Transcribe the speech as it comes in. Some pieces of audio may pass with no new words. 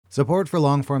Support for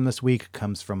Longform this week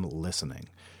comes from listening.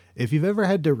 If you've ever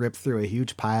had to rip through a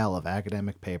huge pile of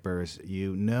academic papers,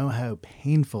 you know how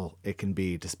painful it can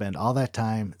be to spend all that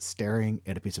time staring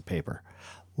at a piece of paper.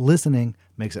 Listening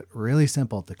makes it really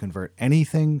simple to convert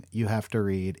anything you have to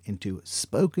read into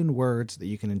spoken words that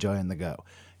you can enjoy on the go.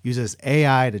 Uses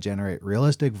AI to generate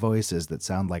realistic voices that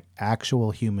sound like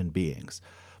actual human beings.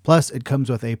 Plus, it comes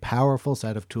with a powerful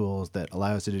set of tools that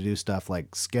allows you to do stuff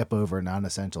like skip over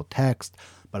non-essential text,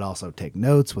 but also take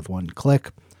notes with one click.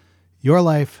 Your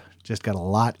life just got a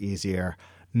lot easier.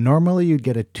 Normally, you'd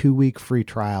get a 2-week free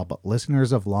trial, but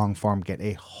listeners of Longform get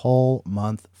a whole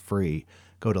month free.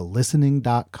 Go to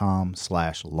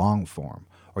listening.com/longform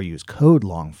or use code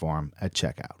longform at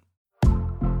checkout.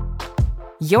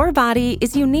 Your body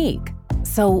is unique.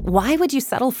 So why would you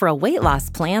settle for a weight loss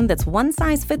plan that's one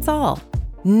size fits all?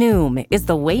 Noom is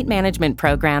the weight management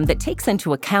program that takes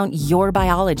into account your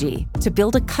biology to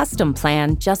build a custom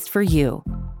plan just for you.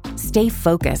 Stay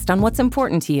focused on what's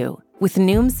important to you with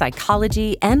Noom's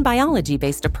psychology and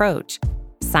biology-based approach.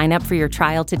 Sign up for your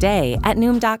trial today at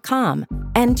Noom.com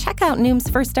and check out Noom's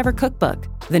first ever cookbook,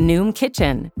 The Noom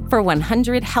Kitchen, for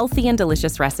 100 healthy and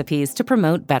delicious recipes to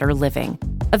promote better living.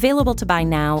 Available to buy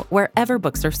now wherever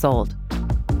books are sold.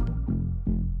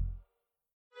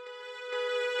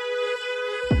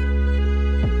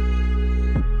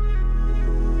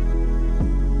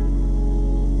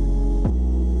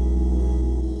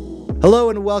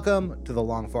 Hello and welcome to the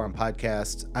Longform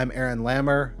Podcast. I'm Aaron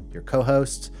Lammer, your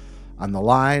co-host. On the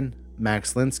line,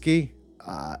 Max Linsky.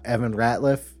 Evan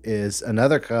Ratliff is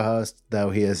another co-host,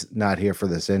 though he is not here for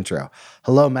this intro.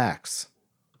 Hello, Max.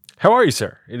 How are you,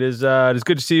 sir? It is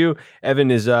good to see you.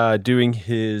 Evan is doing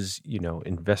his,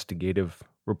 investigative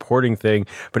reporting thing.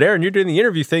 But Aaron, you're doing the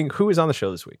interview thing. Who is on the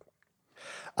show this week?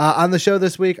 On the show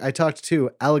this week, I talked to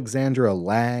Alexandra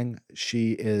Lange.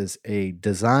 She is a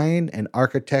design and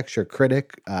architecture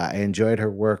critic. I enjoyed her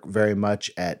work very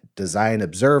much at Design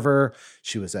Observer.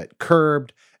 She was at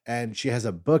Curbed, and she has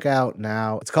a book out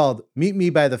now. It's called Meet Me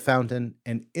by the Fountain,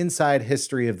 An Inside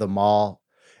History of the Mall.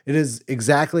 It is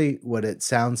exactly what it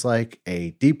sounds like,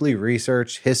 a deeply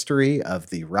researched history of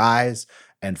the rise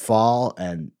and fall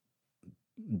and,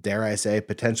 dare I say,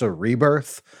 potential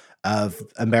rebirth of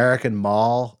American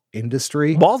mall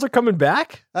industry. Malls are coming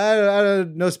back? I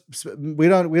don't know. We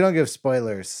don't give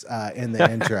spoilers in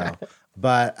the intro,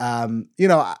 but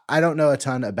I don't know a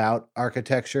ton about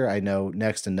architecture. I know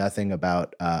next to nothing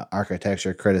about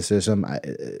architecture criticism.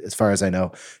 As far as I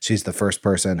know, she's the first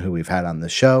person who we've had on the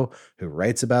show who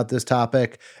writes about this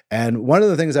topic. And one of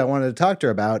the things I wanted to talk to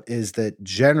her about is that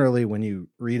generally when you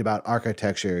read about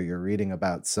architecture, you're reading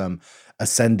about some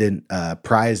ascendant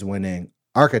prize-winning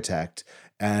architect,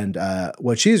 and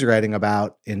what she's writing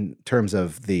about in terms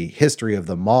of the history of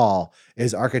the mall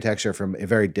is architecture from a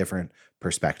very different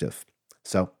perspective.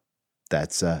 So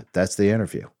that's the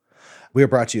interview. We are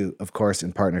brought to you, of course,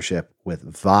 in partnership with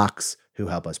Vox, who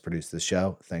help us produce this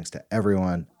show. Thanks to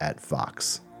everyone at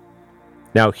Vox.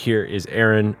 Now here is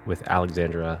Aaron with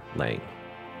Alexandra Lange.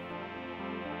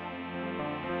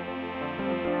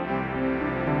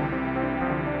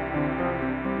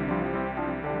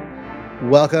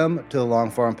 Welcome to the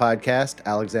Longform Podcast,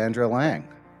 Alexandra Lange.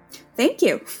 Thank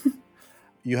you.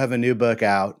 You have a new book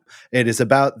out. It is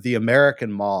about the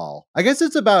American Mall. I guess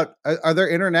it's about, are there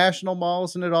international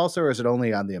malls in it also, or is it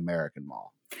only on the American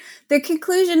Mall? The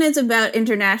conclusion is about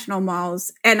international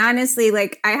malls. And honestly,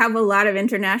 I have a lot of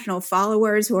international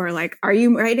followers who are like, are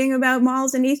you writing about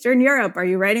malls in Eastern Europe? Are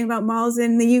you writing about malls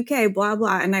in the UK? Blah,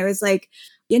 blah. And I was like,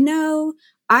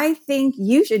 I think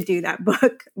you should do that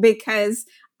book because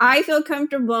I feel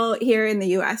comfortable here in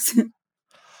the US.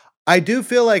 I do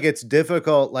feel like it's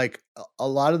difficult. Like a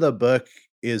lot of the book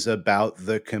is about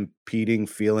the competing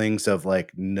feelings of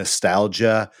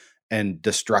nostalgia and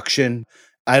destruction.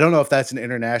 I don't know if that's an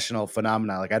international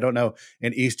phenomenon. I don't know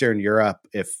in Eastern Europe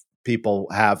if people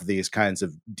have these kinds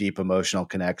of deep emotional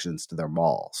connections to their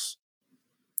malls.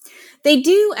 They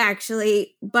do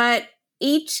actually, but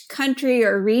each country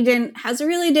or region has a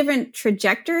really different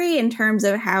trajectory in terms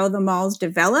of how the malls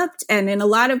developed. And in a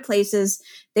lot of places,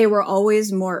 they were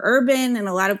always more urban. In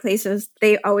a lot of places,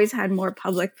 they always had more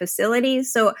public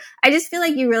facilities. So I just feel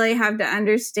like you really have to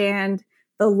understand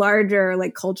the larger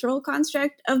cultural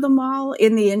construct of the mall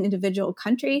in the individual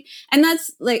country. And that's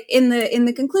in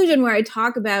the conclusion where I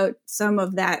talk about some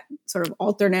of that sort of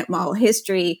alternate mall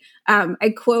history.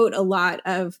 I quote a lot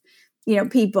of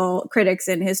people, critics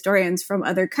and historians from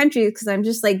other countries, because I'm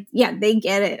just they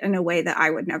get it in a way that I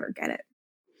would never get it.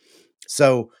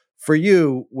 So for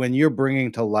you, when you're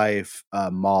bringing to life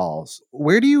malls,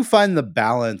 where do you find the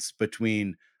balance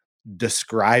between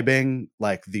describing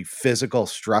like the physical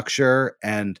structure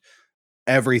and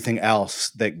everything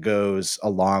else that goes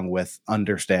along with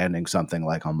understanding something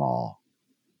like a mall?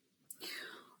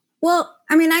 Well,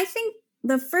 I mean, I think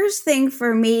the first thing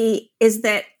for me is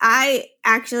that I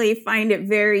actually find it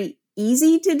very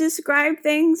easy to describe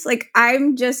things. Like,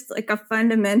 I'm just like a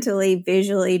fundamentally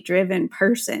visually driven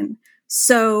person.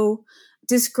 So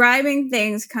describing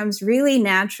things comes really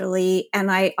naturally.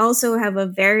 And I also have a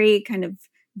very kind of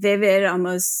vivid,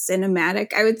 almost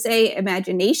cinematic, I would say,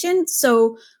 imagination.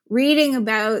 So reading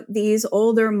about these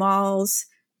older malls,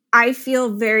 I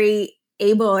feel very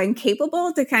able and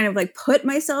capable to kind of like put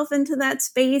myself into that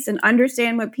space and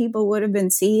understand what people would have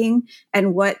been seeing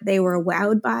and what they were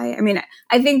wowed by. I mean,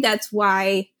 I think that's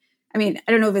why, I mean,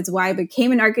 I don't know if it's why I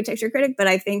became an architecture critic, but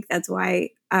I think that's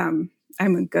why I'm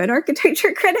a good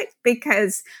architecture critic,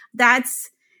 because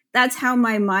that's how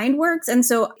my mind works. And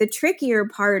so the trickier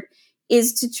part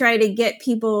is to try to get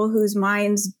people whose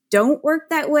minds don't work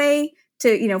that way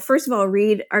to, you know, first of all,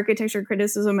 read architecture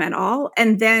criticism at all,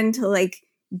 and then to like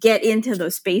get into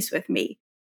the space with me.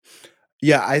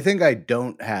 Yeah, I think I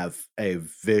don't have a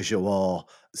visual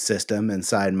system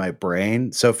inside my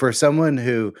brain. So for someone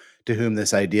to whom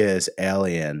this idea is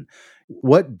alien,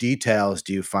 what details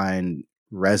do you find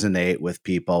resonate with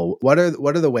people? What are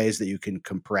the ways that you can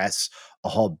compress a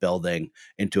whole building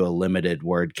into a limited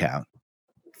word count?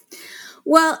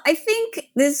 Well, I think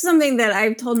this is something that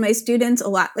I've told my students a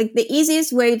lot. Like, the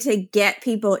easiest way to get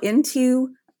people into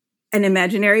an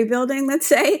imaginary building, let's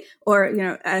say, or, you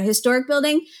know, a historic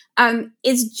building,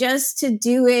 is just to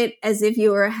do it as if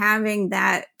you were having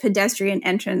that pedestrian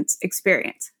entrance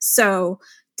experience. So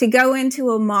to go into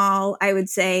a mall, I would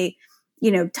say, you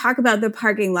know, talk about the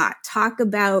parking lot, talk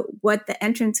about what the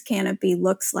entrance canopy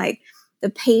looks like,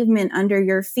 the pavement under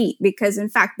your feet, because in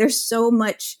fact, there's so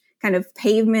much kind of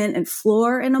pavement and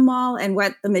floor in a mall, and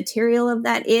what the material of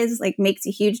that is like makes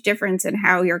a huge difference in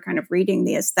how you're kind of reading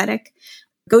the aesthetic.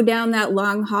 Go down that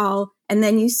long hall, and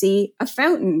then you see a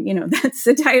fountain. You know, that's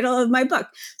the title of my book.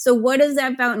 So what does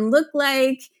that fountain look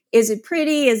like? Is it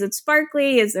pretty? Is it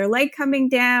sparkly? Is there light coming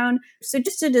down? So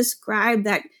just to describe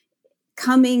that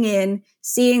coming in,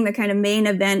 seeing the kind of main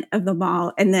event of the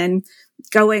mall, and then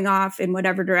going off in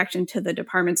whatever direction to the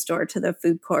department store, to the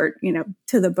food court, you know,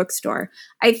 to the bookstore,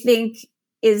 I think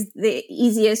is the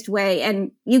easiest way.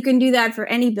 And you can do that for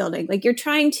any building. Like, you're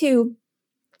trying to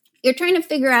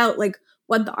figure out like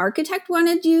what the architect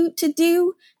wanted you to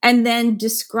do, and then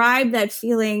describe that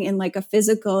feeling in like a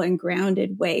physical and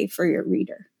grounded way for your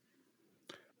reader.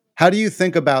 How do you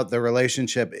think about the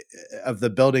relationship of the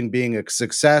building being a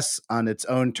success on its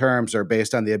own terms or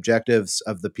based on the objectives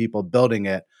of the people building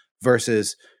it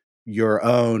versus your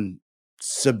own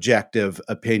subjective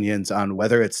opinions on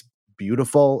whether it's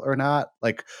beautiful or not?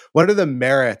 Like, what are the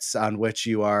merits on which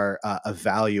you are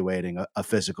evaluating a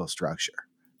physical structure?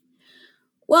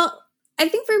 Well, I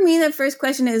think for me, the first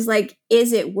question is like,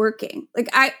 is it working? Like,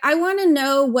 I want to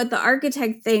know what the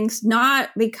architect thinks, not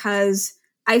because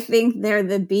I think they're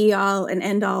the be all and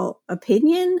end all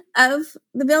opinion of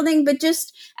the building, but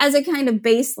just as a kind of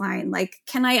baseline. Like,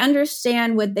 can I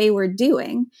understand what they were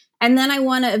doing? And then I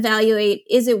want to evaluate,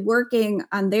 is it working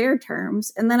on their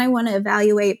terms? And then I want to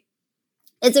evaluate,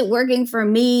 is it working for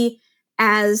me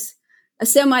as a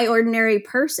semi-ordinary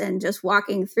person just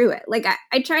walking through it? Like,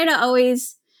 I try to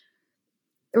always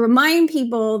remind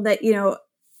people that, you know,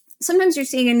 sometimes you're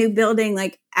seeing a new building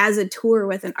like as a tour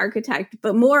with an architect,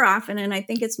 but more often, and I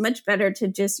think it's much better to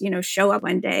just, you know, show up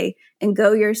one day and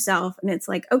go yourself. And it's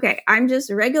like, okay, I'm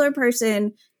just a regular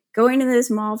person going to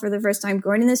this mall for the first time,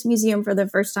 going to this museum for the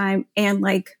first time. And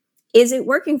like, is it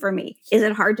working for me? Is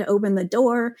it hard to open the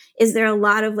door? Is there a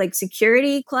lot of like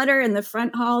security clutter in the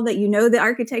front hall that, you know, the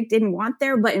architect didn't want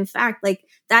there, but in fact, like,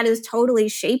 that is totally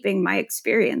shaping my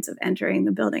experience of entering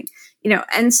the building, you know,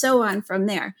 and so on from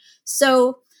there.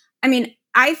 So, I mean,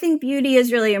 I think beauty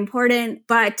is really important,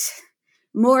 but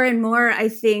more and more, I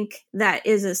think that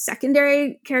is a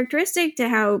secondary characteristic to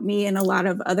how me and a lot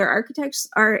of other architects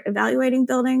are evaluating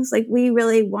buildings. Like, we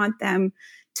really want them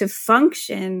to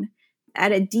function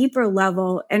at a deeper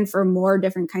level and for more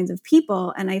different kinds of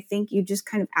people. And I think you just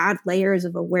kind of add layers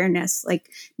of awareness. Like,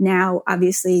 now,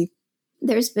 obviously,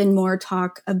 there's been more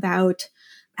talk about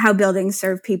how buildings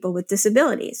serve people with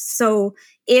disabilities. So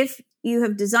if you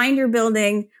have designed your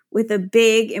building with a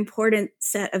big, important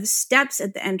set of steps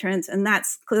at the entrance, and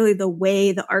that's clearly the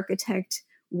way the architect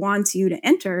wants you to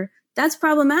enter, that's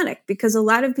problematic because a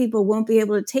lot of people won't be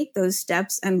able to take those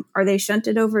steps. And are they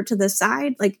shunted over to the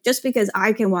side? Like, just because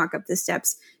I can walk up the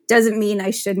steps doesn't mean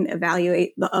I shouldn't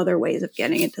evaluate the other ways of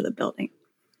getting into the building.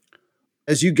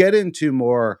 As you get into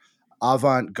more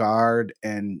avant-garde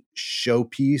and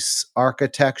showpiece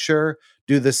architecture,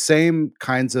 do the same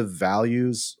kinds of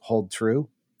values hold true?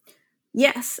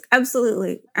 Yes,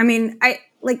 absolutely. I mean,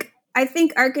 I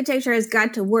think architecture has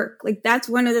got to work. Like that's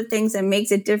one of the things that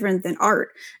makes it different than art.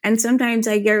 And sometimes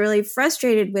I get really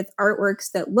frustrated with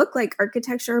artworks that look like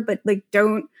architecture but like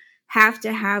don't have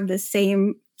to have the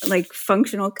same like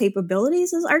functional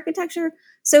capabilities as architecture.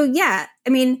 So yeah, I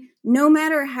mean, no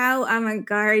matter how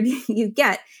avant-garde you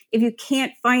get, if you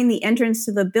can't find the entrance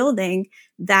to the building,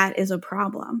 that is a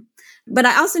problem. But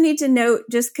I also need to note,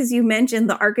 just because you mentioned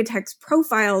the architect's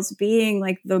profiles being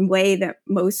like the way that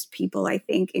most people, I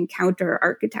think, encounter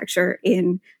architecture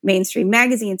in mainstream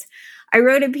magazines. I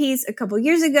wrote a piece a couple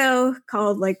years ago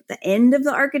called like The End of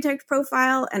the Architect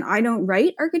Profile. And I don't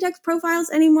write architect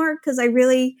profiles anymore because I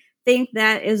really think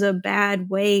that is a bad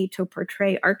way to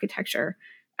portray architecture,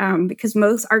 because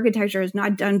most architecture is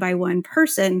not done by one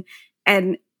person.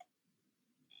 And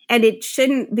it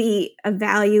shouldn't be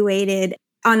evaluated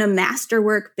on a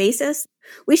masterwork basis.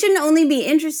 We shouldn't only be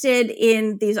interested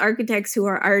in these architects who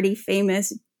are already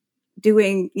famous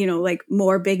doing, like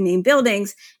more big name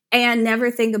buildings and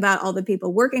never think about all the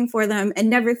people working for them and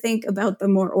never think about the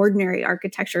more ordinary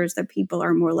architectures that people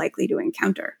are more likely to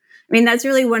encounter. I mean, that's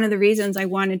really one of the reasons I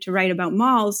wanted to write about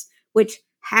malls, which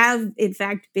have in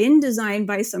fact been designed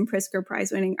by some Pritzker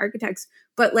Prize winning architects,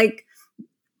 but like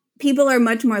people are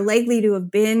much more likely to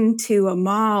have been to a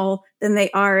mall than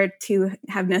they are to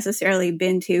have necessarily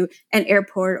been to an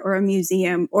airport or a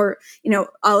museum or,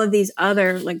 all of these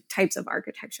other like types of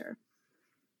architecture.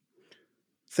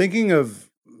 Thinking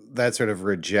of that sort of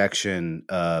rejection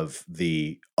of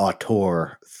the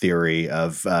auteur theory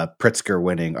of Pritzker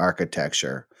winning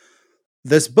architecture,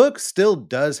 this book still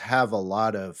does have a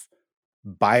lot of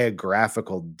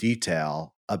biographical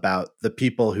detail about the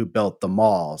people who built the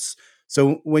malls.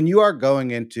 So when you are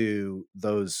going into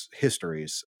those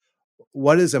histories,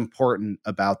 what is important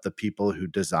about the people who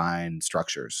design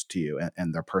structures to you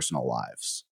and their personal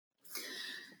lives?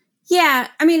 Yeah,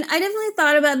 I mean, I definitely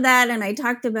thought about that, and I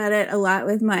talked about it a lot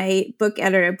with my book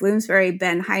editor at Bloomsbury,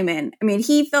 Ben Hyman. I mean,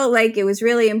 he felt like it was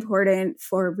really important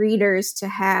for readers to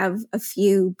have a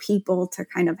few people to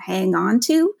kind of hang on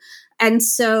to. And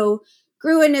so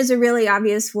Gruen is a really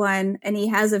obvious one, and he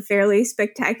has a fairly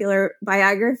spectacular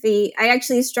biography. I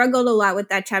actually struggled a lot with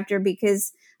that chapter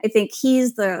because I think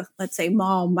he's the, let's say,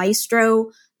 mall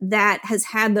maestro that has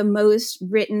had the most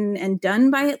written and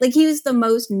done by it. Like he was the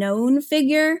most known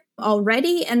figure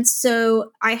already. And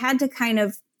so I had to kind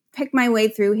of pick my way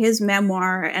through his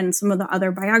memoir and some of the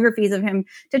other biographies of him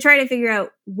to try to figure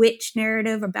out which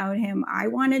narrative about him I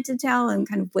wanted to tell and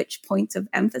kind of which points of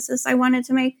emphasis I wanted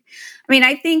to make. I mean,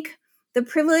 I think the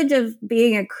privilege of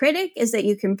being a critic is that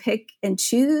you can pick and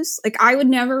choose. Like I would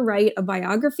never write a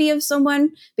biography of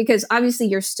someone because obviously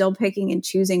you're still picking and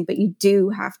choosing, but you do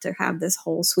have to have this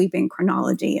whole sweeping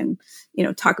chronology and,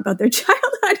 talk about their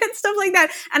childhood and stuff like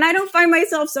that. And I don't find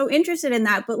myself so interested in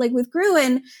that. But like with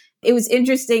Gruen, it was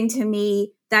interesting to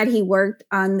me that he worked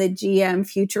on the GM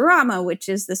Futurama, which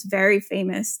is this very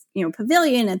famous,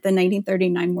 pavilion at the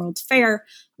 1939 World's Fair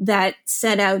that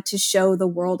set out to show the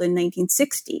world in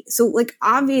 1960. So like,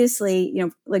 obviously,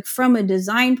 like from a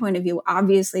design point of view,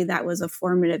 obviously that was a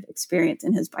formative experience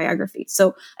in his biography.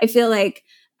 So I feel like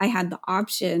I had the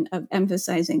option of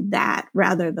emphasizing that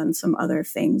rather than some other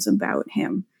things about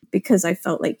him, because I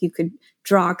felt like you could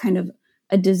draw kind of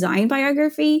a design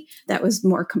biography that was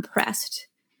more compressed.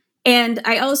 And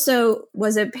I also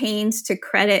was at pains to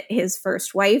credit his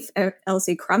first wife,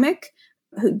 Elsie Krummick,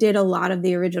 who did a lot of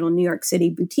the original New York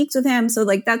City boutiques with him. So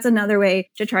like, that's another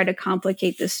way to try to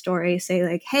complicate this story. Say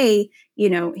like, hey,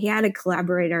 he had a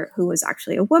collaborator who was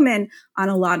actually a woman on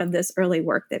a lot of this early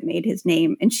work that made his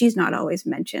name. And she's not always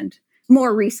mentioned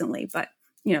more recently, but,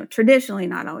 traditionally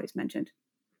not always mentioned.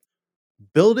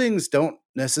 Buildings don't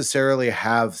necessarily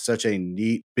have such a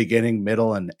neat beginning,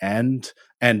 middle, and end.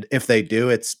 And if they do,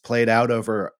 it's played out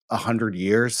over 100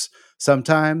 years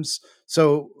sometimes.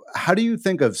 So how do you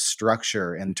think of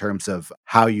structure in terms of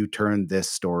how you turn this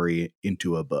story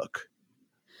into a book?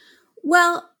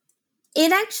 Well,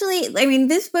 it actually, I mean,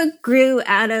 this book grew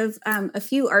out of a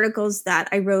few articles that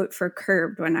I wrote for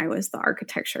Curbed when I was the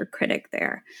architecture critic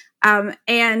there.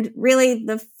 And really,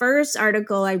 the first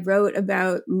article I wrote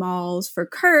about malls for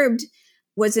Curbed,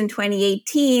 was in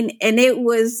 2018, and it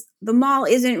was, the mall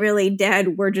isn't really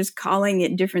dead, we're just calling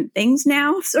it different things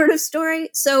now sort of story.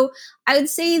 So I would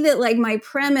say that like my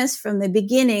premise from the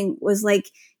beginning was like,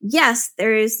 yes,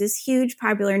 there is this huge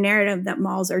popular narrative that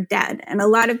malls are dead. And a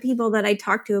lot of people that I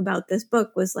talked to about this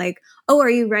book was like, oh, are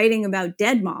you writing about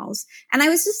dead malls? And I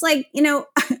was just like,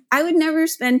 I would never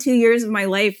spend 2 years of my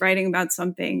life writing about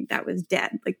something that was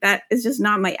dead. Like that is just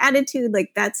not my attitude.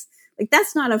 That's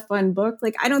not a fun book.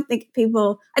 Like, I think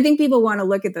people want to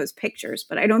look at those pictures,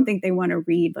 but I don't think they want to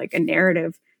read like a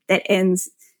narrative that ends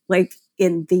like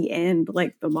in the end,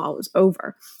 like the mall is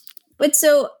over. But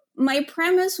so my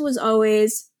premise was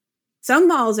always, some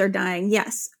malls are dying,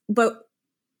 yes, but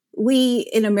we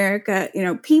in America,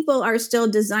 people are still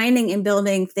designing and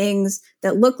building things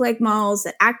that look like malls,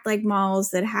 that act like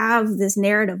malls, that have this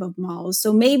narrative of malls.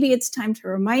 So maybe it's time to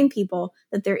remind people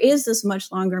that there is this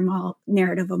much longer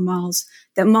narrative of malls,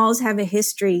 that malls have a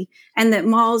history, and that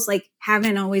malls like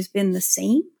haven't always been the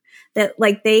same, that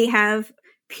like they have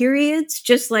periods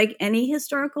just like any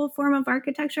historical form of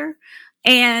architecture,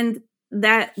 and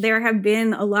that there have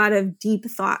been a lot of deep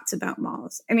thoughts about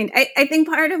malls. I mean, I think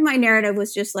part of my narrative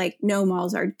was just like, no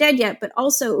malls are dead yet, but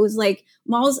also it was like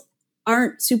malls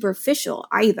aren't superficial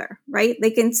either, right?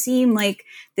 They can seem like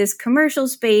this commercial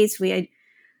space. We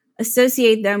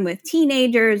associate them with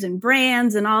teenagers and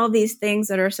brands and all of these things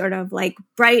that are sort of like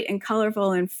bright and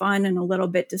colorful and fun and a little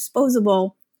bit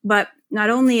disposable. But not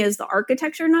only is the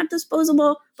architecture not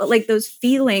disposable, but like those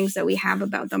feelings that we have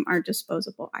about them aren't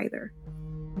disposable either.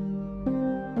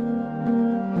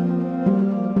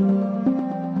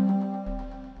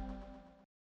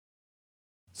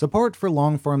 Support for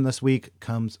Longform this week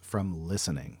comes from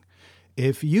listening.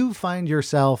 If you find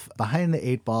yourself behind the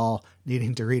 8 ball,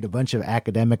 needing to read a bunch of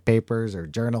academic papers or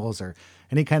journals or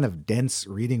any kind of dense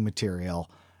reading material,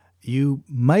 you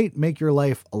might make your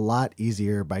life a lot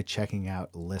easier by checking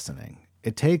out listening.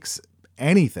 It takes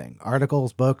anything,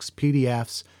 articles, books,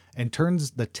 PDFs, and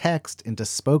turns the text into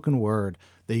spoken word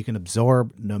that you can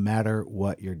absorb no matter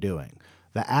what you're doing.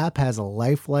 The app has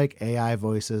lifelike AI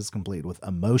voices complete with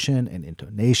emotion and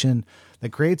intonation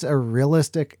that creates a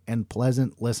realistic and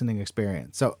pleasant listening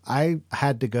experience. So I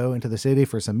had to go into the city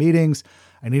for some meetings.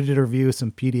 I needed to review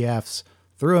some PDFs,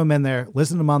 threw them in there,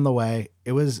 listened to them on the way.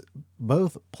 It was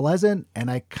both pleasant, and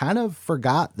I kind of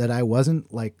forgot that I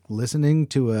wasn't like listening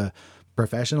to a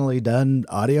professionally done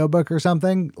audiobook or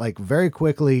something. Like very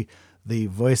quickly, the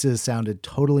voices sounded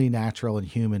totally natural and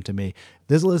human to me.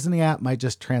 This listening app might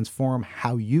just transform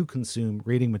how you consume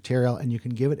reading material, and you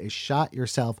can give it a shot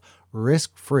yourself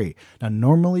risk-free. Now,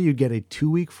 normally you get a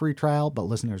 2-week free trial, but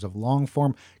listeners of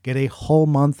Longform get a whole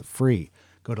month free.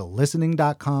 Go to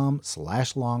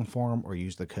listening.com/longform or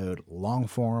use the code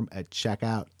longform at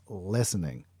checkout.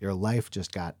 Listening. Your life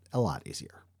just got a lot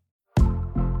easier.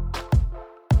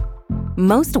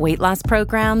 Most weight loss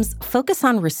programs focus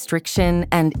on restriction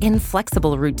and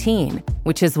inflexible routine,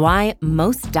 which is why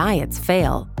most diets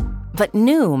fail. But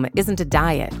Noom isn't a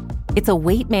diet. It's a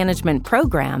weight management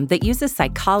program that uses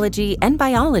psychology and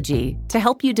biology to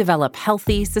help you develop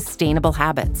healthy, sustainable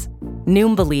habits.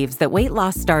 Noom believes that weight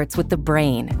loss starts with the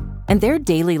brain, and their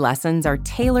daily lessons are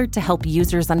tailored to help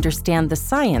users understand the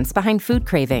science behind food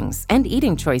cravings and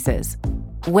eating choices.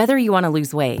 Whether you want to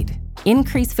lose weight,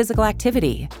 increase physical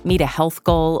activity, meet a health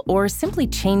goal, or simply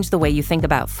change the way you think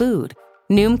about food,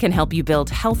 Noom can help you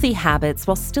build healthy habits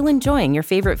while still enjoying your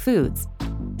favorite foods.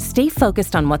 Stay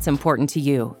focused on what's important to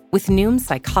you with Noom's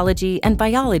psychology and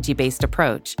biology-based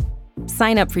approach.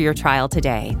 Sign up for your trial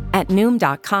today at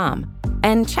Noom.com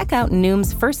and check out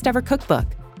Noom's first ever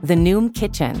cookbook, The Noom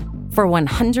Kitchen, for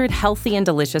 100 healthy and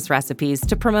delicious recipes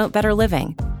to promote better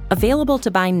living. Available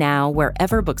to buy now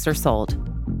wherever books are sold.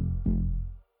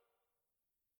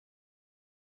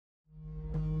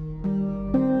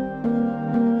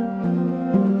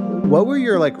 What were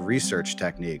your like research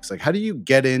techniques? Like, how do you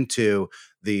get into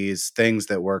these things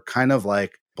that were kind of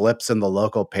like blips in the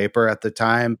local paper at the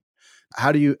time?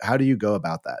 How do you go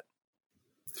about that?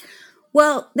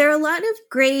 Well, there are a lot of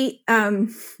great,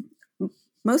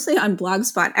 mostly on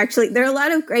Blogspot, actually, there are a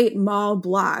lot of great mall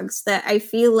blogs that I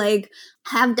feel like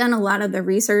have done a lot of the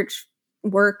research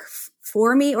work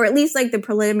for me, or at least like the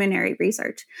preliminary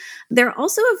research. There are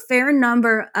also a fair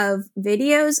number of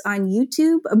videos on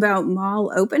YouTube about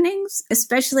mall openings,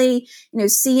 especially,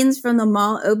 scenes from the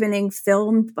mall opening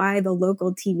filmed by the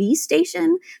local TV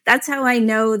station. That's how I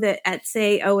know that at,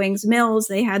 say, Owings Mills,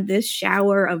 they had this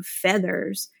shower of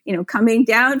feathers, coming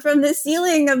down from the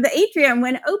ceiling of the atrium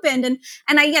when it opened. And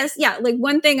I guess, like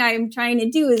one thing I'm trying to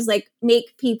do is like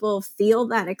make people feel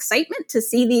that excitement to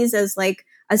see these as like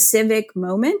a civic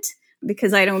moment.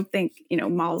 because I don't think,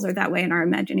 malls are that way in our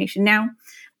imagination now.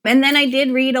 And then I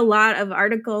did read a lot of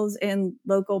articles in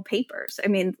local papers. I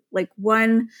mean, like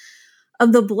one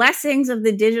of the blessings of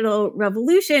the digital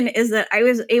revolution is that I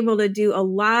was able to do a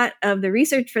lot of the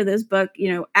research for this book,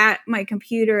 at my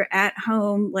computer at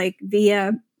home, like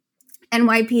via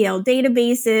NYPL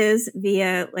databases,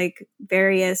 via like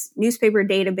various newspaper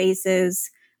databases,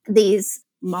 these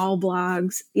mall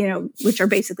blogs, which are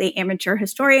basically amateur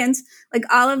historians. Like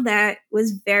all of that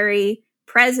was very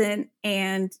present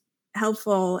and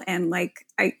helpful. And like,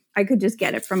 I could just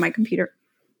get it from my computer.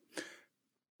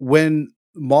 When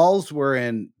malls were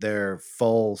in their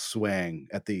full swing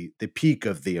at the peak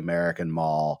of the American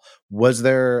mall, was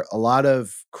there a lot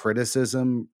of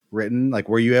criticism written? Like,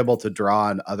 were you able to draw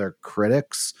on other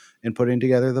critics in putting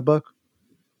together the book?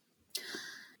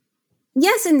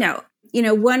 Yes and no.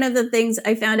 One of the things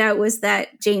I found out was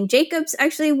that Jane Jacobs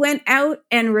actually went out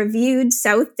and reviewed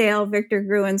Southdale, Victor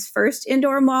Gruen's first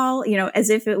indoor mall, as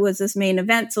if it was this main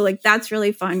event. So like, that's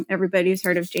really fun. Everybody who's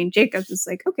heard of Jane Jacobs is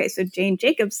like, okay, so Jane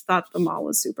Jacobs thought the mall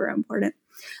was super important.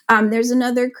 There's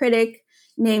another critic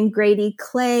named Grady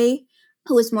Clay,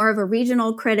 who was more of a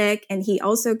regional critic, and he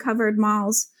also covered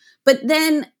malls. But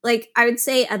then, like, I would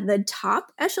say at the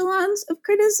top echelons of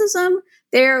criticism,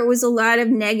 there was a lot of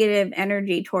negative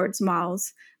energy towards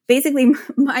malls. Basically,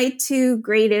 my two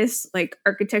greatest, like,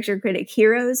 architecture critic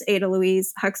heroes, Ada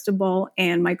Louise Huxtable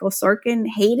and Michael Sorkin,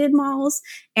 hated malls.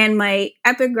 And my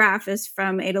epigraph is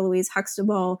from Ada Louise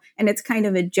Huxtable, and it's kind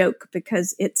of a joke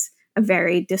because it's a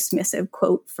very dismissive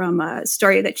quote from a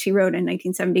story that she wrote in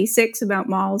 1976 about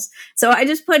malls. So I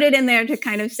just put it in there to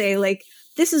kind of say, like,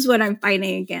 this is what I'm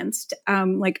fighting against.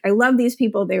 Like, I love these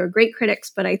people. They were great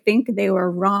critics, but I think they were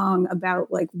wrong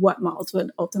about like what malls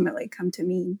would ultimately come to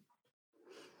mean.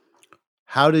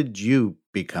 How did you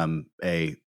become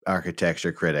a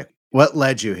architecture critic? What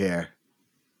led you here?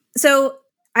 So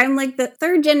I'm like the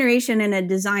third generation in a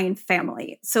design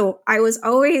family. So I was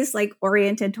always like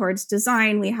oriented towards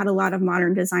design. We had a lot of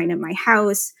modern design in my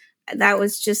house. That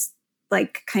was just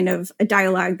like kind of a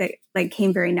dialogue that like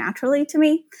came very naturally to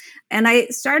me. And I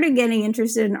started getting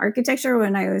interested in architecture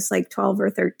when I was like 12 or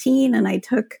 13. And I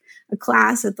took a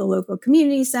class at the local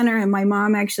community center. And my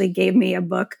mom actually gave me a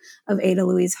book of Ada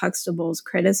Louise Huxtable's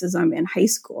criticism in high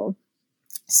school.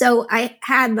 So I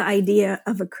had the idea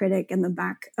of a critic in the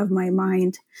back of my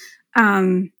mind.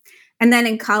 And then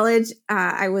in college,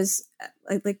 I was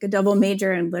like a double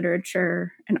major in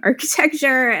literature and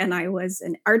architecture, and I was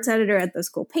an arts editor at the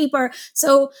school paper.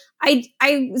 So I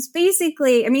was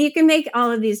basically, I mean, you can make all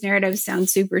of these narratives sound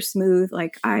super smooth,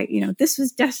 like this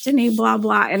was destiny, blah,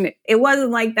 blah. And it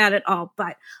wasn't like that at all.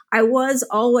 But I was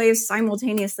always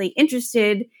simultaneously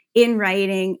interested in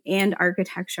writing and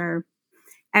architecture.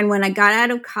 And when I got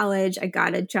out of college, I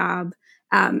got a job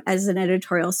as an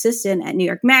editorial assistant at New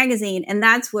York Magazine. And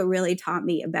that's what really taught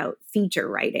me about feature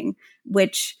writing,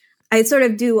 which I sort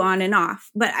of do on and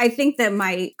off. But I think that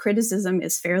my criticism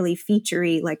is fairly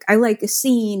featurey. Like, I like a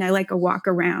scene, I like a walk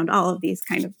around, all of these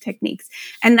kind of techniques.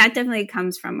 And that definitely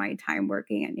comes from my time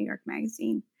working at New York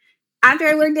Magazine. After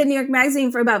I worked at New York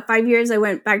Magazine for about 5 years, I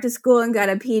went back to school and got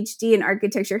a PhD in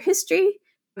architecture history.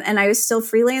 And I was still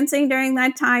freelancing during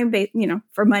that time,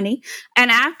 for money. And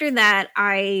after that,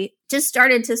 I just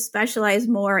started to specialize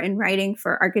more in writing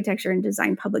for architecture and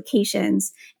design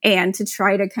publications, and to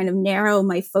try to kind of narrow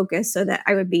my focus so that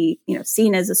I would be,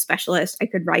 seen as a specialist. I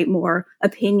could write more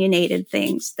opinionated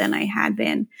things than I had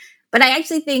been. But I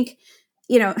actually think,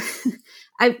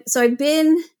 I've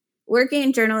been working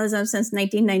in journalism since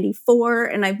 1994,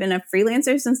 and I've been a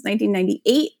freelancer since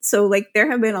 1998. So like there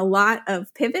have been a lot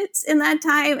of pivots in that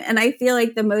time. And I feel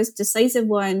like the most decisive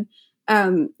one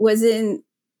was in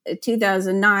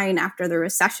 2009 after the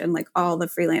recession. Like all the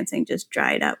freelancing just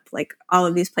dried up. Like all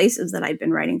of these places that I'd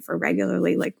been writing for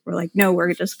regularly, like were like, no,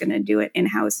 we're just going to do it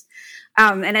in-house.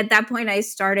 And at that point, I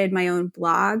started my own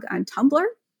blog on Tumblr.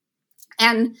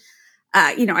 And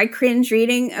I cringe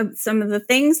reading some of the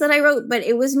things that I wrote, but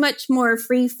it was much more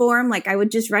free form. Like I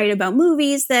would just write about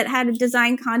movies that had a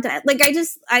design content. Like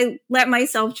I let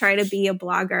myself try to be a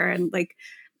blogger and like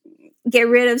get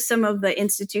rid of some of the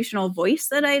institutional voice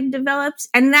that I developed.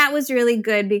 And that was really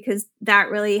good because that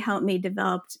really helped me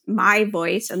develop my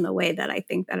voice and the way that I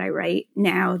think that I write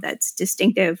now that's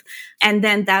distinctive. And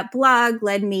then that blog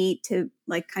led me to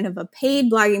like kind of a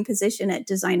paid blogging position at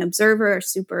Design Observer, a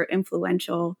super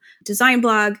influential design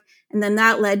blog. And then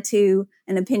that led to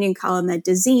an opinion column at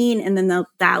Dezeen. And then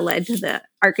that led to the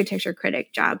architecture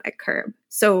critic job at Curb.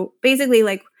 So basically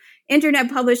like internet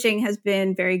publishing has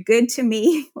been very good to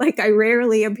me. Like I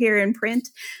rarely appear in print.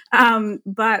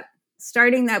 But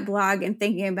starting that blog and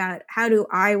thinking about how do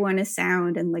I want to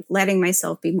sound and like letting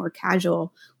myself be more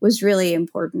casual was really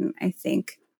important, I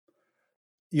think.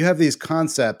 You have these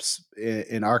concepts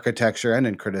in architecture and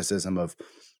in criticism of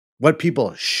what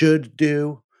people should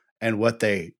do and what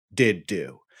they did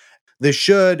do. The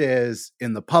should is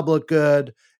in the public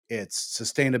good, it's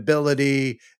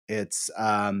sustainability, it's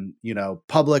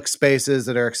public spaces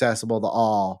that are accessible to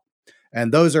all.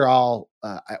 And those are all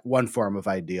one form of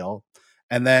ideal.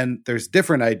 And then there's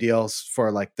different ideals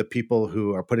for like the people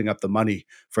who are putting up the money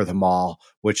for the mall,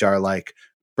 which are like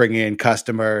bringing in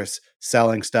customers,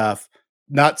 selling stuff,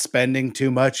 not spending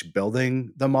too much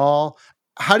building the mall.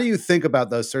 How do you think about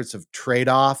those sorts of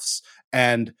trade-offs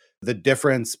and the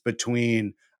difference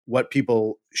between what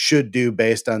people should do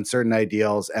based on certain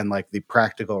ideals and like the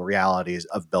practical realities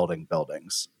of building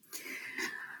buildings?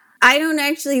 I don't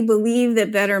actually believe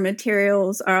that better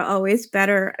materials are always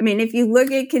better. I mean, if you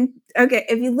look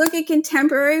at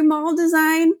contemporary mall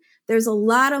design, there's a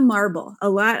lot of marble, a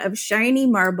lot of shiny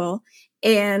marble.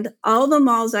 And all the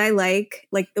malls I like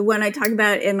the one I talk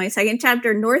about in my second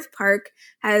chapter, North Park,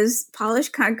 has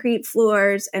polished concrete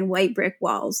floors and white brick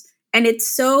walls. And it's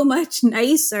so much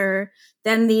nicer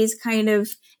than these kind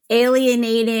of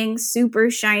alienating, super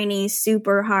shiny,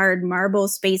 super hard marble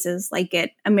spaces like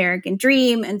at American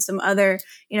Dream and some other,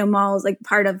 malls, like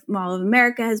part of Mall of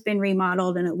America has been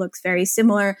remodeled and it looks very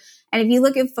similar. And if you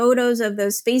look at photos of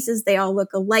those spaces, they all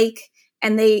look alike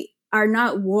and they are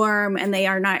not warm and they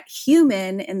are not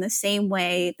human in the same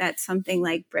way that something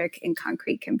like brick and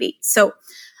concrete can be. So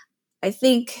I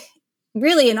think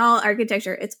really in all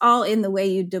architecture, it's all in the way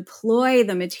you deploy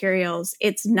the materials.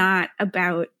 It's not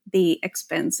about the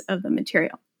expense of the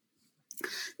material.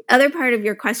 The other part of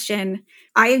your question,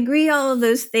 I agree all of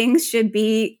those things should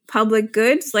be public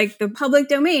goods. Like the public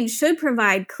domain should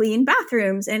provide clean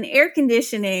bathrooms and air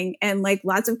conditioning and like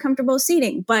lots of comfortable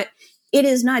seating, but it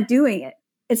is not doing it.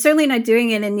 It's certainly not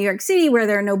doing it in New York City where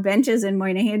there are no benches in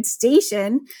Moynihan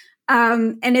Station.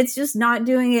 And it's just not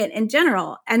doing it in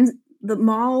general. And the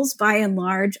malls by and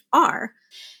large are.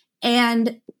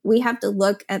 And we have to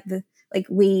look at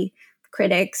we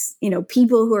critics,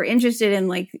 people who are interested in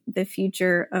like the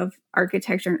future of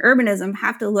architecture and urbanism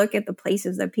have to look at the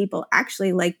places that people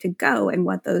actually like to go and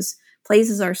what those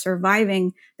places are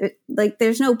surviving. Like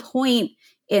there's no point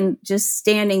in just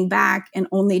standing back and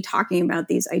only talking about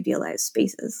these idealized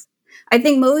spaces. I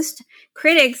think most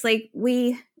critics,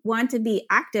 we want to be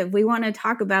active. We want to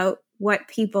talk about what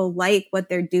people like, what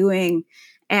they're doing.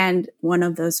 And one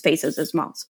of those spaces is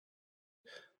malls.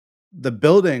 The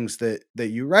buildings that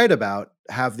you write about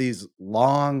have these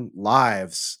long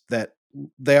lives that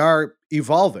they are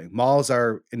evolving. Malls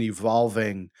are an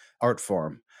evolving art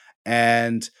form.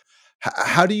 And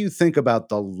how do you think about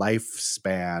the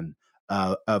lifespan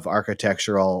of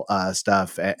architectural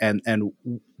stuff? And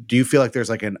do you feel like there's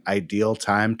like an ideal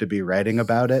time to be writing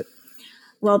about it?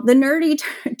 Well, the nerdy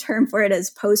term for it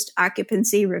is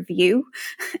post-occupancy review.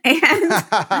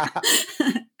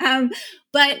 And,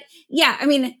 but yeah, I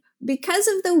mean, because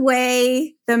of the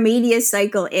way the media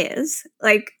cycle is,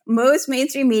 like most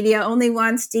mainstream media only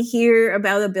wants to hear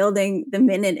about a building the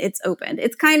minute it's opened.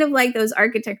 It's kind of like those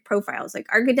architect profiles. Like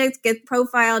architects get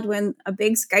profiled when a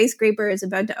big skyscraper is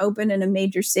about to open in a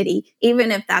major city,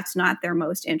 even if that's not their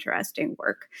most interesting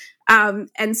work.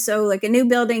 And so like a new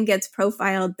building gets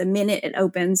profiled the minute it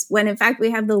opens, when in fact we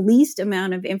have the least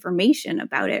amount of information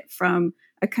about it from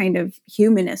a kind of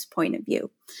humanist point of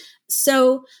view.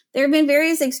 So there have been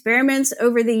various experiments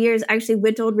over the years. Actually,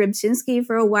 Witold Rybczynski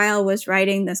for a while was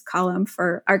writing this column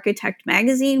for Architect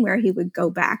magazine where he would go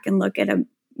back and look at a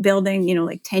building,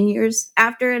 10 years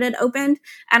after it had opened.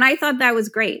 And I thought that was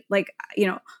great.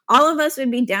 All of us would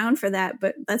be down for that,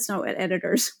 but that's not what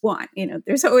editors want.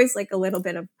 There's always like a little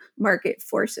bit of market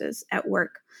forces at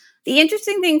work. The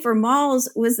interesting thing for malls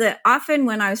was that often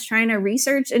when I was trying to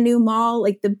research a new mall,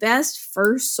 like the best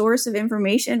first source of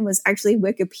information was actually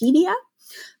Wikipedia,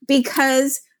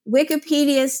 because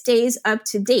Wikipedia stays up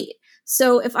to date.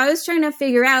 So if I was trying to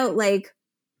figure out like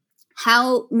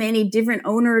how many different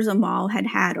owners a mall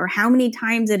had or how many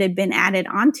times it had been added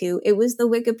onto, it was the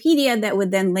Wikipedia that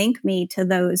would then link me to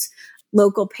those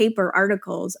local paper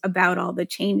articles about all the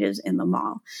changes in the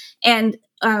mall. And,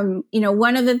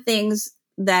 one of the things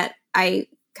that I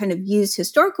kind of used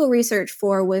historical research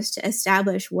for was to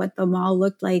establish what the mall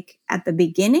looked like at the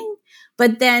beginning.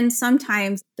 But then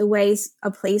sometimes the ways a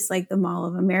place like the Mall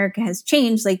of America has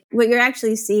changed, like what you're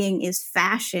actually seeing is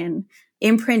fashion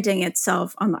imprinting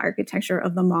itself on the architecture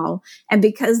of the mall. And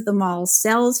because the mall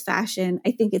sells fashion,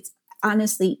 I think it's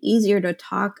honestly easier to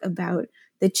talk about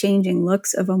the changing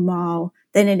looks of a mall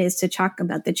than it is to talk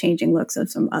about the changing looks of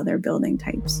some other building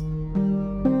types.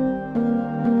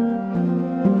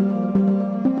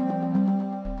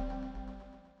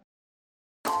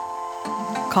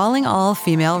 Calling all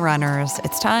female runners,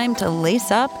 it's time to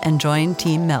lace up and join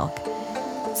Team Milk.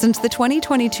 Since the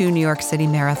 2022 New York City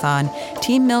Marathon,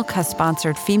 Team Milk has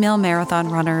sponsored female marathon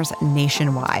runners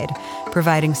nationwide,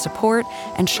 providing support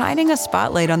and shining a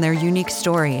spotlight on their unique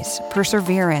stories,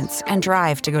 perseverance, and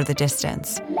drive to go the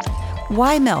distance.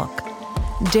 Why milk?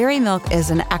 Dairy milk is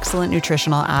an excellent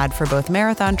nutritional ad for both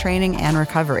marathon training and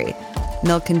recovery.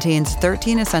 Milk contains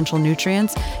 13 essential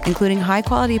nutrients, including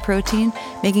high-quality protein,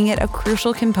 making it a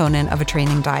crucial component of a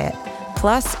training diet.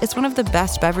 Plus, it's one of the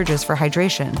best beverages for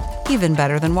hydration, even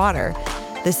better than water.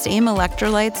 The same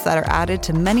electrolytes that are added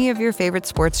to many of your favorite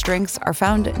sports drinks are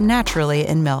found naturally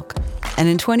in milk. And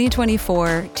in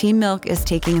 2024, Team Milk is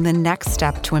taking the next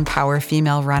step to empower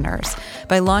female runners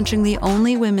by launching the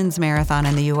only women's marathon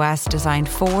in the U.S. designed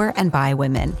for and by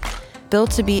women.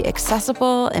 Built to be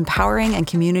accessible, empowering, and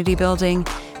community building,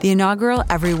 the inaugural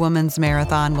Every Woman's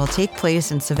Marathon will take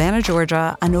place in Savannah,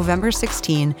 Georgia on November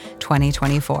 16,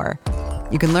 2024.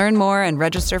 You can learn more and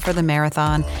register for the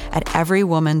marathon at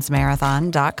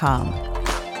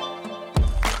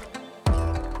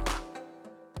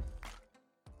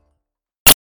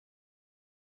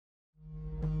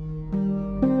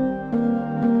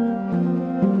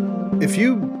If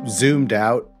you zoomed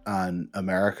out on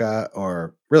America,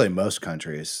 or really most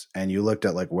countries, and you looked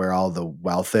at like where all the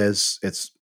wealth is, it's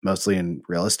mostly in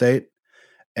real estate.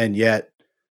 And yet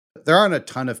there aren't a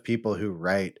ton of people who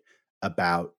write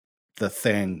about the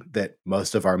thing that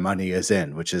most of our money is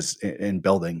in, which is in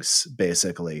buildings,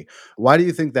 basically. Why do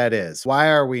you think that is? Why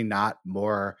are we not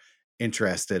more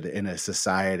interested in a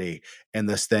society in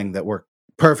this thing that we're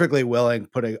perfectly willing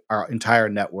putting our entire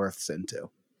net worths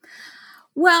into?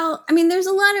 Well, I mean, there's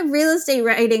a lot of real estate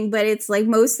writing, but it's like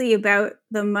mostly about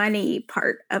the money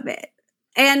part of it.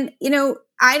 And,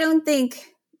 I don't think,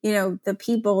 the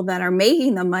people that are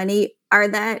making the money are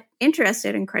that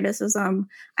interested in criticism.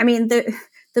 I mean, the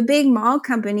big mall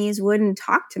companies wouldn't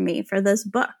talk to me for this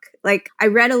book. Like, I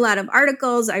read a lot of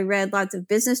articles, I read lots of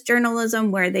business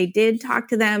journalism where they did talk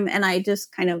to them, and I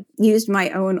just kind of used my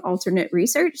own alternate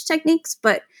research techniques.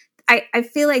 But I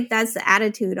feel like that's the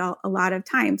attitude a lot of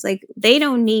times. Like, they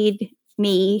don't need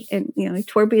me and, like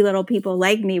twerpy little people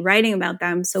like me writing about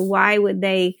them. So why would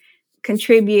they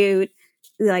contribute,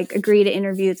 like agree to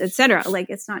interviews, etc.? Like,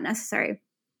 it's not necessary.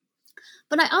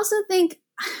 But I also think,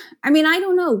 I mean, I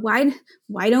don't know,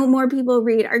 why don't more people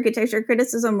read architecture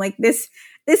criticism? Like this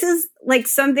is like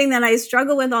something that I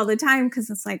struggle with all the time, because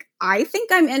it's like, I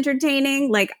think I'm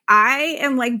entertaining. Like, I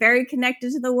am like very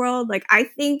connected to the world. Like, I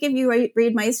think if you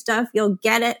read my stuff, you'll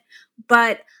get it.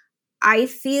 But I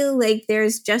feel like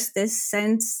there's just this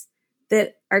sense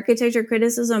that architecture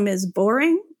criticism is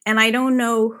boring. And I don't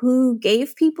know who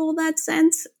gave people that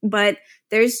sense, but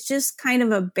there's just kind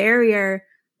of a barrier,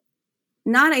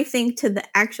 not, I think, to the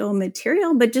actual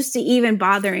material, but just to even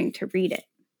bothering to read it.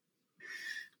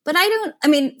 But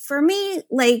for me,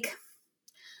 like,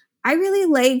 I really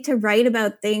like to write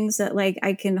about things that like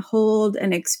I can hold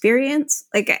and experience.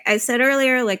 Like I said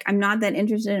earlier, like, I'm not that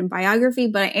interested in biography,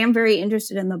 but I am very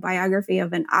interested in the biography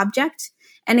of an object.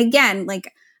 And again,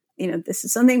 like, this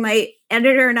is something my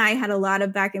editor and I had a lot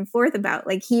of back and forth about.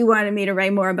 Like, he wanted me to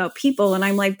write more about people. And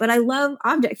I'm like, but I love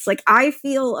objects. Like, I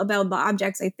feel about the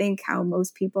objects, I think, how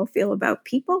most people feel about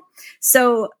people.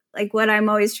 So like, what I'm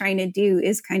always trying to do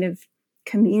is kind of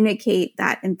communicate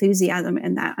that enthusiasm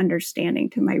and that understanding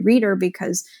to my reader,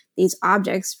 because these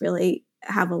objects really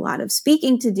have a lot of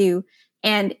speaking to do.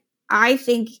 And I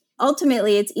think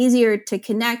ultimately it's easier to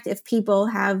connect if people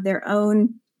have their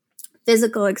own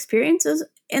physical experiences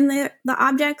in the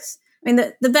objects. I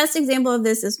mean, the best example of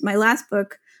this is my last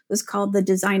book was called The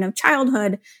Design of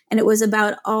Childhood, and it was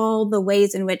about all the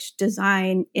ways in which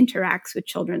design interacts with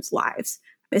children's lives,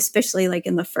 especially like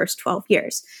in the first 12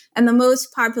 years. And the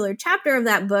most popular chapter of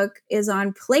that book is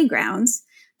on playgrounds.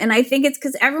 And I think it's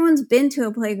because everyone's been to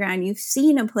a playground, you've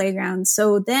seen a playground.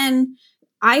 So then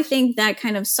I think that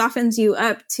kind of softens you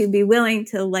up to be willing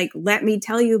to like, let me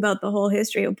tell you about the whole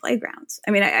history of playgrounds.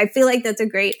 I mean, I feel like that's a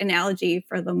great analogy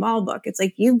for the mall book. It's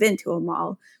like, you've been to a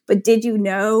mall, but did you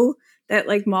know that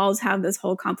like malls have this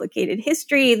whole complicated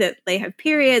history, that they have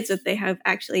periods, that they have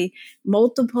actually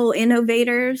multiple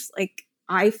innovators? Like,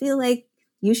 I feel like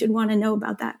you should want to know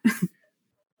about that.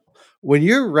 When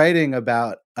you're writing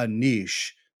about a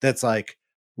niche that's like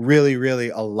really, really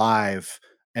alive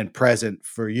and present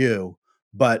for you,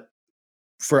 but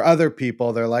for other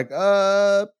people, they're like,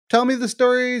 tell me the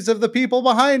stories of the people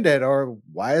behind it, or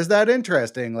why is that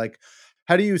interesting? Like,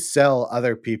 how do you sell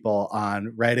other people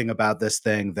on writing about this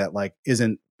thing that like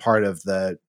isn't part of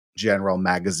the general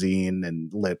magazine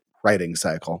and lit writing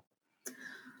cycle?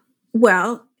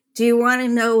 Well, do you want to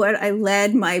know what I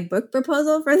led my book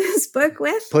proposal for this book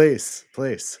with? Please.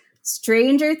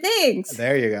 Stranger Things.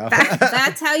 There you go.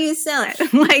 That's how you sell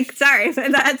it. Like, sorry,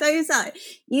 but that's how you sell it.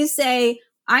 You say,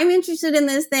 I'm interested in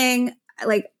this thing.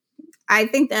 Like, I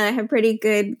think that I have pretty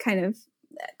good kind of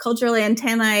cultural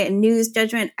antennae and news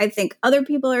judgment. I think other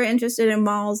people are interested in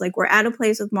malls. Like, we're at a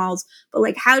place with malls, but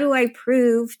like, how do I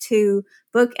prove to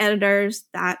book editors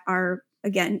that are,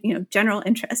 again, general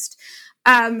interest,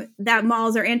 that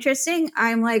malls are interesting?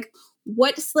 I'm like,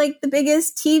 what's like the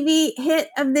biggest TV hit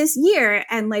of this year?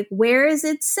 And like, where is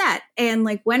it set? And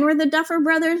like, when were the Duffer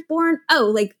Brothers born?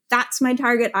 Oh, like, that's my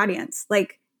target audience.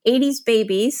 Like 80s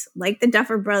babies, like the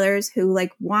Duffer Brothers, who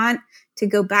like want to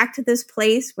go back to this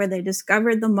place where they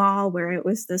discovered the mall, where it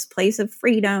was this place of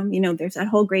freedom. There's that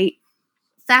whole great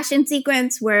fashion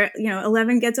sequence where,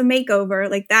 Eleven gets a makeover.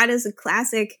 Like, that is a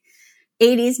classic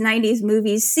 80s, 90s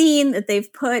movies scene that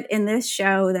they've put in this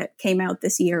show that came out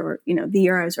this year, or, the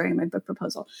year I was writing my book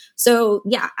proposal. So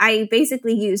yeah, I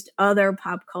basically used other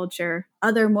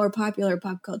more popular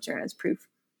pop culture as proof.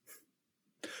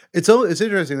 It's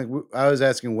interesting. Like, I was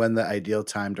asking when the ideal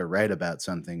time to write about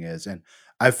something is, and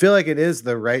I feel like it is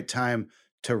the right time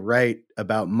to write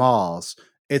about malls.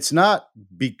 It's not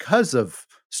because of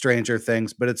Stranger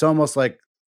Things, but it's almost like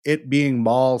it being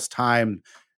malls' time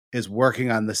is working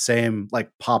on the same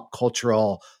like pop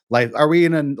cultural life. Are we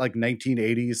in a like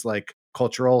 1980s like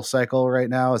cultural cycle right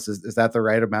now? Is that the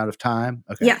right amount of time?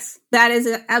 Okay. Yes, that is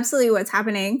absolutely what's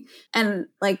happening. And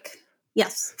like,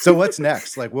 yes. So what's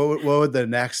next? Like, what would the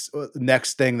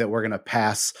next thing that we're going to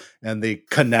pass in the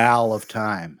canal of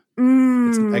time?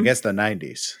 It's, I guess, the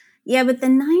 90s. Yeah, but the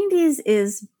 90s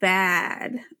is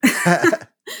bad.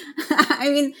 I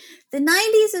mean, the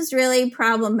 90s is really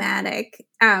problematic.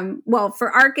 Well,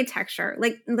 for architecture,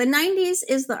 like the 90s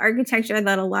is the architecture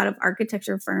that a lot of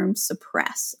architecture firms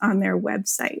suppress on their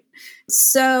website.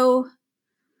 So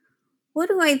what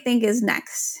do I think is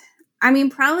next? I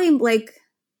mean, probably like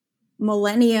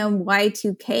millennium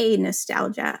Y2K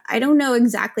nostalgia. I don't know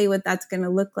exactly what that's going to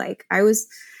look like. I was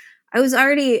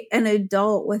already an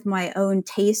adult with my own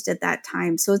taste at that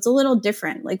time. So it's a little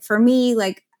different. Like for me,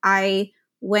 like I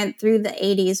went through the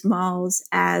 80s malls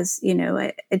as,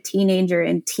 a teenager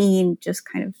and teen, just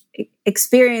kind of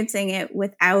experiencing it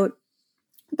without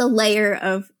the layer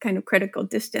of kind of critical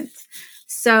distance.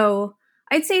 So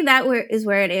I'd say that is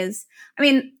where it is. I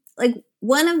mean, like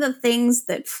one of the things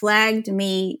that flagged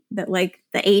me that like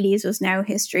the 80s was now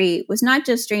history was not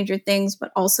just Stranger Things,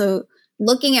 but also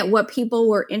looking at what people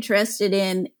were interested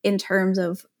in terms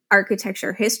of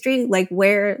architecture history, like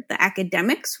where the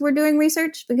academics were doing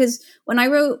research. Because when I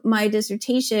wrote my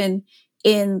dissertation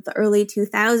in the early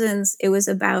 2000s, it was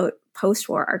about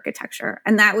post-war architecture.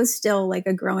 And that was still like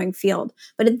a growing field.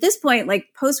 But at this point,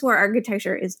 like post-war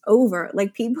architecture is over.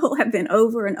 Like people have been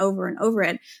over and over and over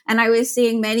it. And I was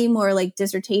seeing many more like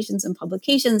dissertations and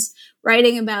publications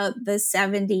writing about the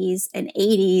 70s and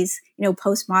 80s,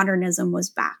 postmodernism was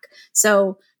back.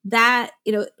 So that,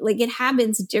 like it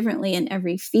happens differently in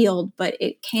every field, but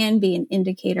it can be an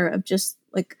indicator of just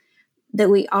like that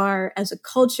we are as a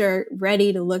culture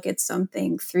ready to look at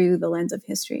something through the lens of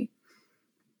history.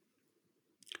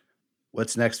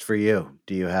 What's next for you?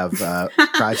 Do you have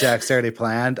projects already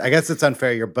planned? I guess it's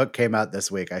unfair. Your book came out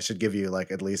this week. I should give you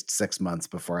like at least 6 months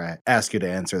before I ask you to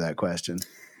answer that question.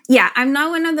 Yeah, I'm not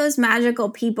one of those magical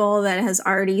people that has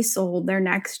already sold their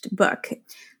next book.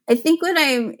 I think what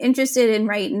I'm interested in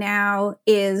right now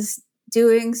is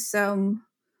doing some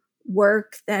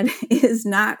work that is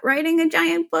not writing a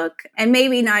giant book and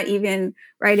maybe not even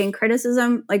writing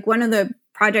criticism. Like one of the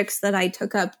projects that I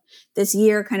took up this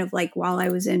year, kind of like while I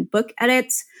was in book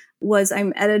edits, was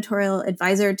I'm editorial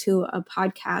advisor to a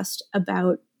podcast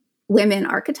about women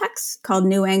architects called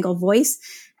New Angle Voice.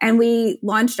 And we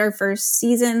launched our first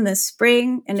season this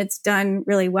spring, and it's done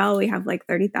really well. We have like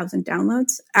 30,000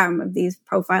 downloads of these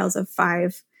profiles of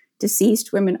 5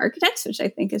 deceased women architects, which I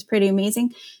think is pretty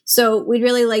amazing. So we'd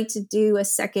really like to do a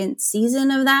second season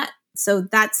of that. So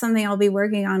that's something I'll be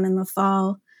working on in the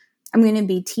fall. I'm going to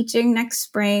be teaching next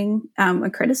spring a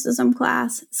criticism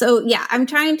class. So yeah, I'm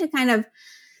trying to kind of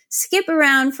skip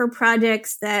around for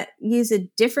projects that use a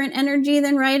different energy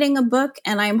than writing a book.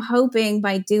 And I'm hoping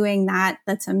by doing that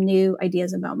some new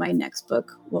ideas about my next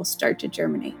book will start to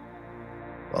germinate.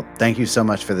 Well, thank you so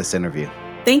much for this interview.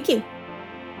 Thank you.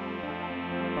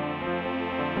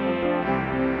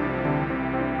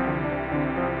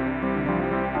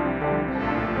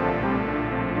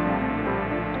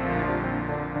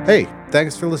 Hey,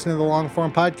 thanks for listening to the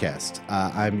Longform Podcast.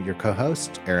 I'm your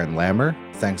co-host, Aaron Lammer.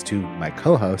 Thanks to my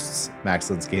co-hosts,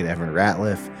 Max Linsky and Evan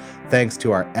Ratliff. Thanks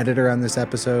to our editor on this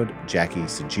episode, Jackie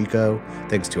Sajiko.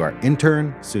 Thanks to our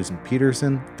intern, Susan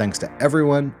Peterson. Thanks to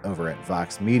everyone over at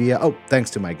Vox Media. Oh,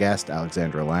 thanks to my guest,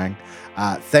 Alexandra Lange.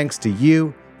 Thanks to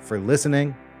you for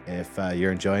listening. If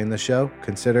you're enjoying the show,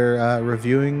 consider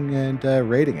reviewing and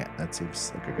rating it. That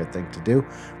seems like a good thing to do.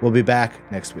 We'll be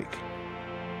back next week.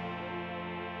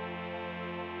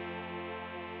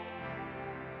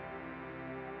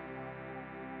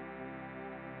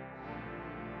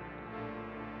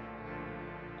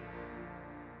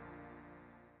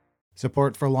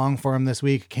 Support for Longform this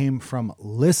week came from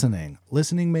Listening.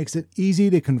 Listening makes it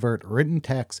easy to convert written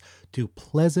text to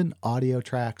pleasant audio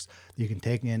tracks that you can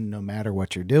take in no matter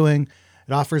what you're doing.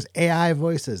 It offers AI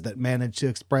voices that manage to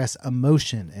express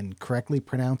emotion and correctly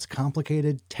pronounce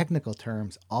complicated technical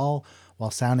terms, all while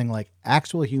sounding like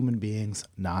actual human beings,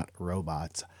 not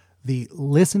robots. The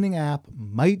Listening app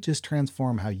might just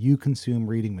transform how you consume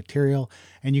reading material,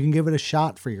 and you can give it a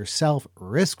shot for yourself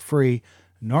risk-free.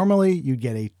 Normally, you'd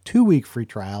get a 2-week free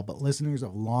trial, but listeners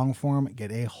of Longform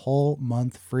get a whole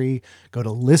month free. Go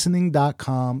to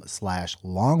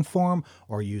listening.com/longform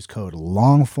or use code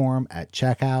LONGFORM at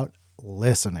checkout.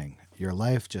 Listening. Your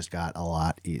life just got a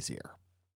lot easier.